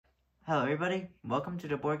Hello everybody, welcome to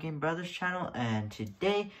the Board Game Brothers channel, and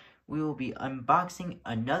today we will be unboxing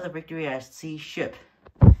another Victory at Sea ship.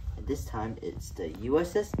 And this time it's the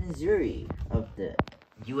USS Missouri of the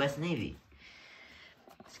US Navy.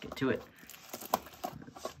 Let's get to it.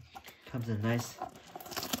 Comes in a nice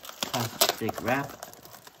plastic wrap,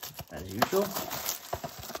 as usual.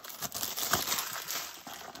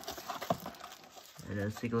 And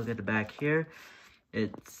let's take a look at the back here.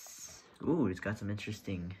 It's got some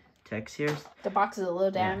interesting text here. The box is a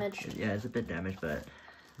little damaged. Yeah, it's a bit damaged, but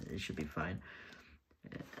it should be fine.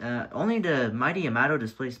 Only the mighty Yamato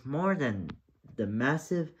displays more than the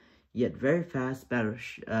massive yet very fast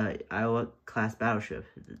Iowa-class battleship.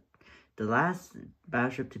 The last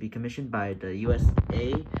battleship to be commissioned by the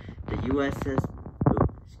USA, the USS.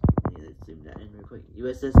 Let's zoom that in real quick.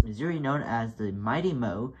 USS Missouri, known as the Mighty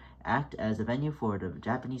Mo, act as a venue for the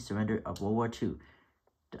Japanese surrender of World War II.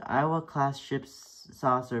 The Iowa-class ships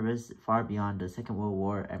saw service far beyond the Second World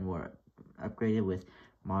War and were upgraded with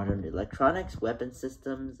modern electronics, weapon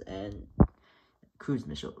systems, and cruise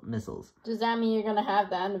missiles. Does that mean you're going to have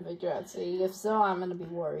that in the Victory at Sea? If so, I'm going to be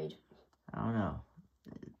worried. I don't know.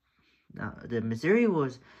 Now, the Missouri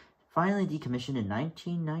was finally decommissioned in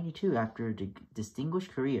 1992 after a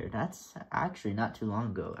distinguished career. That's actually not too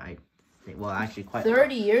long ago. Well, actually, quite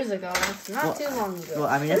 30 years ago. That's not too long ago. Well,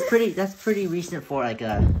 I mean, that's pretty recent for like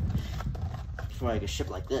a ship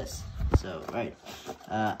like this. So, right.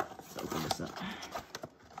 Let's open this up.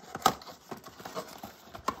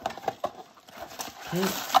 Okay.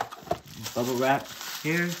 Bubble wrap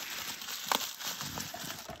here.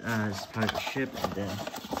 This is part of the ship, and then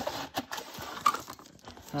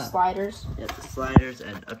sliders. Yeah, the sliders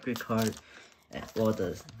and upgrade card. Well,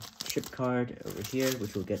 the ship card over here,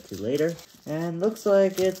 which we'll get to later. And looks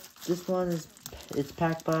like this one it's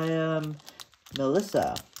packed by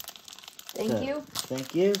Melissa. Thank you.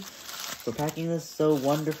 Thank you for packing this so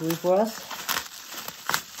wonderfully for us.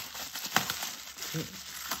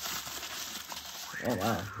 Oh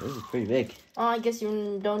wow, this is pretty big. Oh, I guess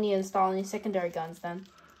you don't need to install any secondary guns then.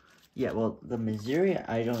 Yeah, well, the Missouri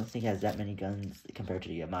I don't think has that many guns compared to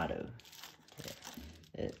the Yamato. Yeah,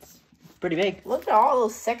 it's pretty big. Look at all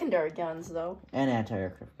those secondary guns, though. And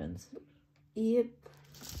anti-aircraft guns. Yep.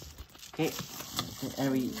 Okay,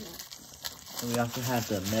 and we also have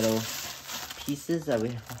the metal pieces that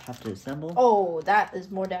we have to assemble. Oh, that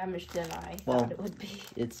is more damaged than I thought it would be.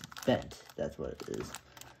 It's bent. That's what it is.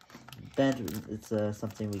 Bent. It's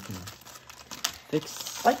something we can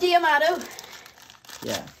fix. Like the Yamato.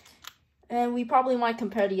 Yeah. And we probably might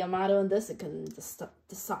compare the Yamato and this again,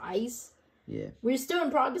 the size. Yeah. We're still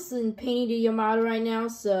in progress in painting the Yamato right now,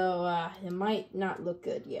 so it might not look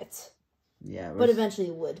good yet. Yeah. But eventually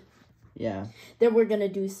it would. Yeah. Then we're going to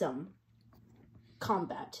do some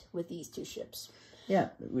combat with these two ships. Yeah,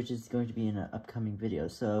 which is going to be in an upcoming video.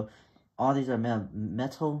 So all these are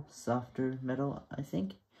metal, softer metal, I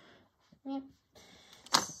think. Yeah.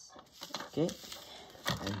 Okay.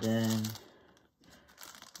 And then...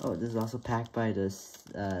 Oh, this is also packed by the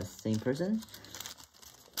same person.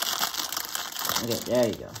 Okay, there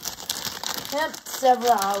you go. Yep,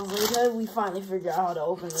 several hours later, we finally figured out how to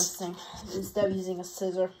open this thing instead of using a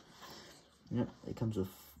scissor. Yep, it comes with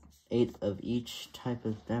 8 of each type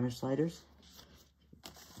of damage sliders.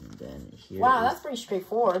 And then here. Wow, that's pretty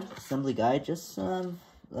straightforward. Assembly guide, just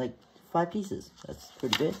like 5 pieces. That's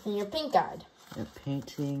pretty good. And your paint guide. Yeah,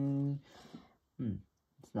 painting.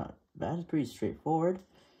 It's not bad. It's pretty straightforward.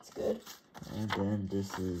 It's good. And then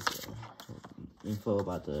this is info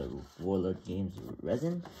about the Warlord Games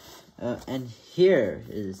resin. And here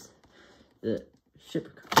is the ship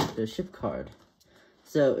card.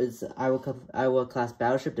 So it's Iowa class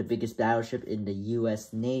battleship, the biggest battleship in the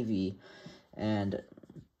U.S. Navy, and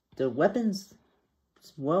the weapons.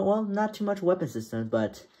 Well, not too much weapon system,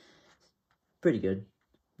 but pretty good.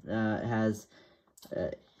 It has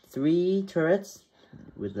 3 turrets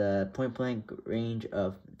with a point-blank range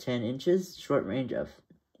of 10 inches, short range of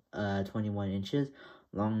 21 inches,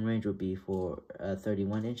 long range would be for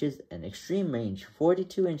 31 inches, and extreme range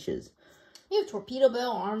 42 inches. You have torpedo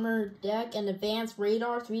belt, armor deck, and advanced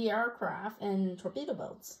radar, 3 aircraft, and torpedo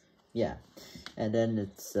belts. Yeah, and then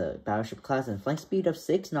it's battleship class and flank speed of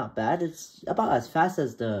 6, not bad. It's about as fast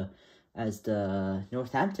as the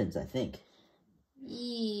Northamptons, I think.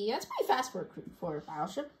 Yeah, that's pretty fast for a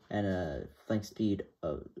battleship. And a flank speed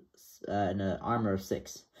of and an armor of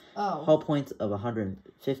 6. Oh. Hull points of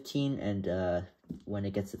 115, and when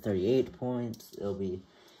it gets to 38 points, it'll be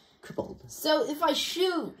crippled. So if I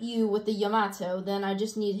shoot you with the Yamato, then I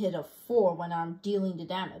just need to hit a 4 when I'm dealing the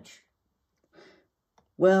damage.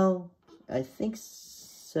 Well, I think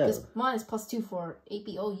So because mine is +2 for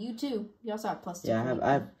AP. Oh, you too. You also have +2. Yeah,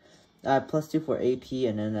 I have +2 for AP,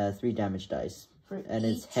 and then 3 damage dice, and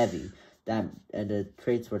it's heavy. And the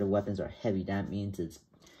traits for the weapons are heavy. That means it's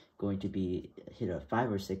going to be hit a 5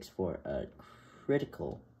 or 6 for a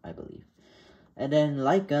critical, I believe. And then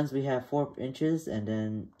light guns, we have 4 inches, and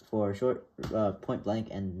then for short, point blank,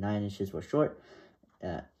 and 9 inches for short.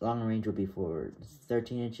 Long range will be for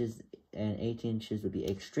 13 inches, and 18 inches would be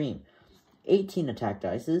extreme. 18 attack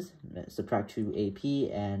dices, subtract 2 AP,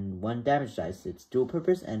 and 1 damage dice. It's dual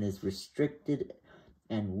purpose and is restricted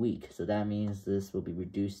and weak. So that means this will be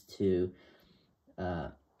reduced to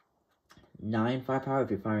 9 firepower if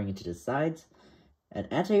you're firing into the sides. An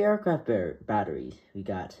anti-aircraft battery, we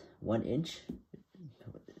got 1 inch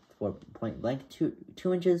for point blank, 2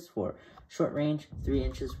 inches for short range, 3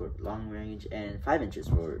 inches for long range, and 5 inches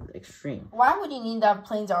for extreme. Why would you need that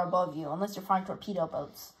planes are above you unless you're firing torpedo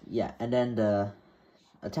boats? Yeah, and then the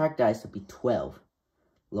attack dice would be 12,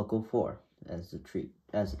 local 4 as a trait.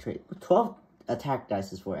 12 attack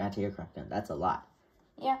dice for anti-aircraft gun. That's a lot.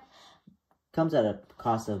 Yeah. Comes at a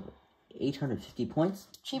cost of 850 points.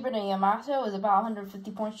 Cheaper than Yamato, is about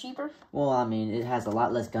 150 points cheaper. Well, I mean, it has a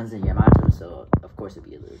lot less guns than Yamato, so of course it'd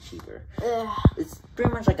be a little cheaper. It's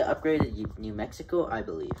pretty much like an upgraded New Mexico, I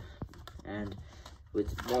believe. And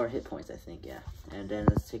with more hit points, I think, yeah. And then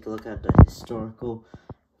let's take a look at the historical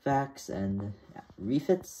facts and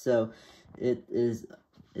refits. So it is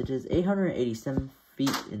 887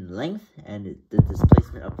 feet in length, and the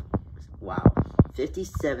displacement of, wow,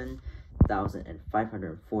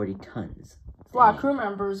 57,540 tons. Wow, crew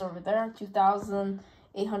members over there,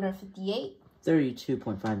 2,858.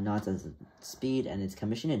 32.5 knots as speed, and it's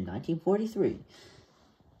commissioned in 1943.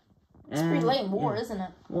 It's pretty late in war, isn't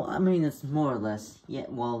it? Well, I mean, it's more or less, yeah,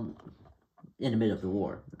 well, in the middle of the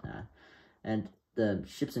war. And the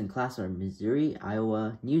ships in class are Missouri,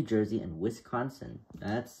 Iowa, New Jersey, and Wisconsin.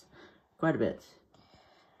 That's quite a bit.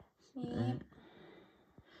 Yeah.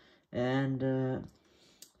 And the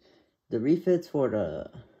refits for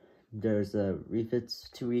there's 2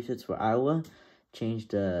 refits for Iowa,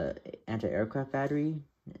 changed the anti-aircraft battery,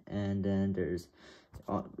 and then there's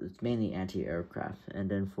it's mainly anti-aircraft. And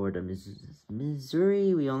then for the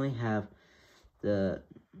Missouri, we only have the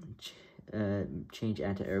change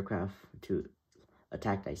anti-aircraft to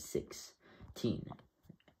attack dice 16,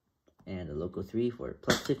 and a local 3 for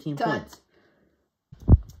plus 15 points.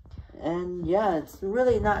 And yeah, it's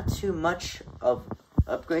really not too much of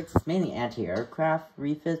upgrades. It's mainly anti-aircraft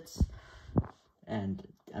refits, and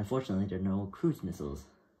unfortunately there are no cruise missiles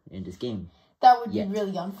in this game. That would be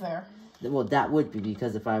really unfair. Well, that would be,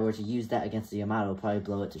 because if I were to use that against the Yamato, I'll probably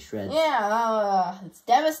blow it to shreds. Yeah, it's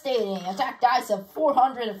devastating. Attack dice of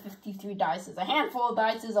 453 dices. A handful of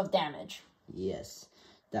dices of damage. Yes,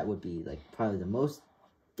 that would be like probably the most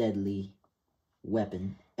deadly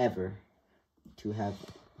weapon ever to have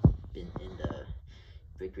been in the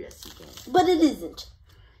Victory at Sea game. But it isn't.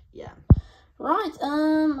 Yeah. Right,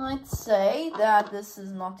 I'd say that this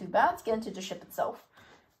is not too bad. Let's get into the ship itself.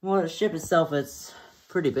 Well, the ship itself, it's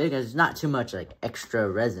pretty big. There's not too much, like, extra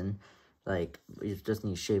resin. Like, you just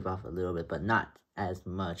need to shave off a little bit, but not as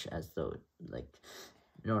much as though, like,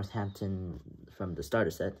 Northampton from the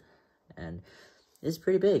starter set. And it's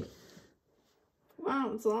pretty big.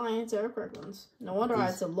 Wow, it's a lot of anti-aircraft guns. No wonder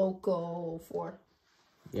it's a local 4.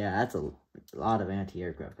 Yeah, that's a lot of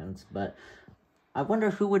anti-aircraft guns. But I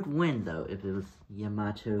wonder who would win, though, if it was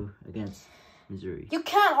Yamato against Missouri. You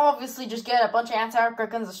can't obviously just get a bunch of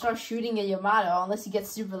anti-aircraft guns and start shooting at Yamato unless you get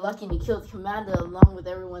super lucky and you kill the commander along with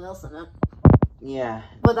everyone else in it. Yeah.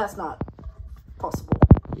 But that's not possible.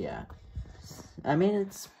 Yeah. I mean,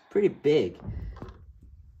 it's pretty big.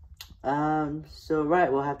 So,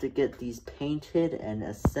 right, we'll have to get these painted and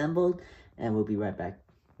assembled, and we'll be right back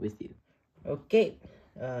with you. Okay,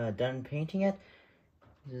 done painting it.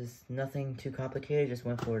 There's nothing too complicated, just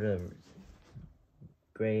went for the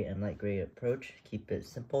gray and light gray approach. Keep it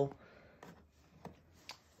simple.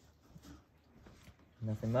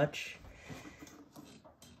 Nothing much.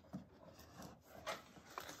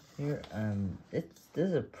 Here, this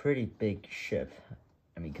is a pretty big ship.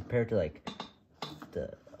 I mean, compared to like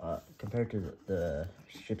the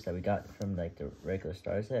ships that we got from like the regular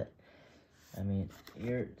star set. I mean,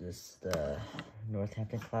 here the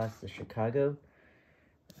Northampton class, the Chicago.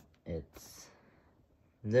 It's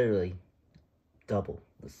literally double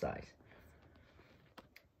the size.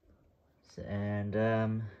 So, and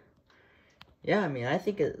yeah, I mean, I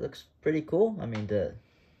think it looks pretty cool. I mean, the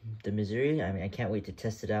Missouri, I mean, I can't wait to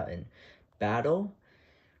test it out in battle.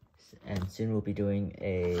 And soon we'll be doing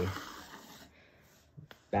a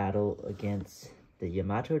battle against the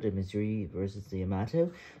Yamato, the Missouri versus the Yamato.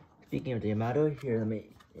 Speaking of the Yamato, here, let me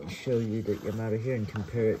show you the Yamato here and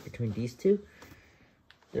compare it between these two.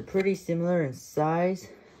 They're pretty similar in size.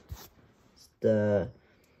 Yeah,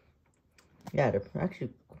 they're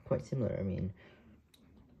actually quite similar. I mean,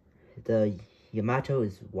 the Yamato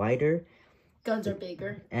is wider. Guns are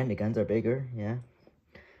bigger. And the guns are bigger, yeah.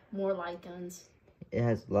 More light guns. It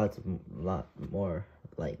has lot more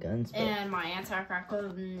light guns. But and my anti-aircraft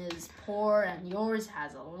gun is poor, and yours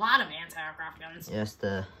has a lot of anti-aircraft guns. yes,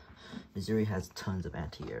 the Missouri has tons of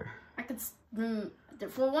anti-air. I could,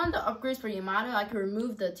 for one of the upgrades for Yamato, I could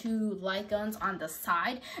remove the 2 light guns on the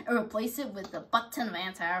side and replace it with a butt ton of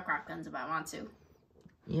anti-aircraft guns if I want to.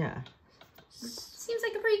 Yeah. Seems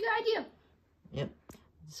like a pretty good idea. Yep.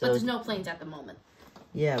 So, but there's no planes at the moment.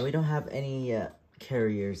 Yeah, we don't have any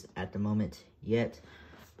carriers at the moment yet,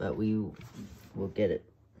 but we will get it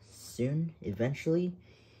soon, eventually.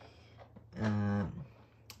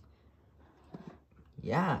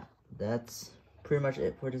 Yeah, that's pretty much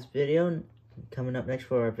it for this video. Coming up next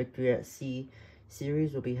for our Victory at Sea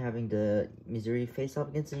series, we'll be having the Missouri face-off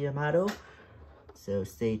against the Yamato. So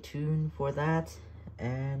stay tuned for that,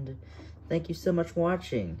 and thank you so much for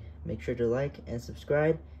watching. Make sure to like and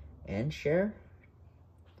subscribe and share,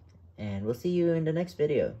 and we'll see you in the next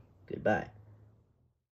video. Goodbye.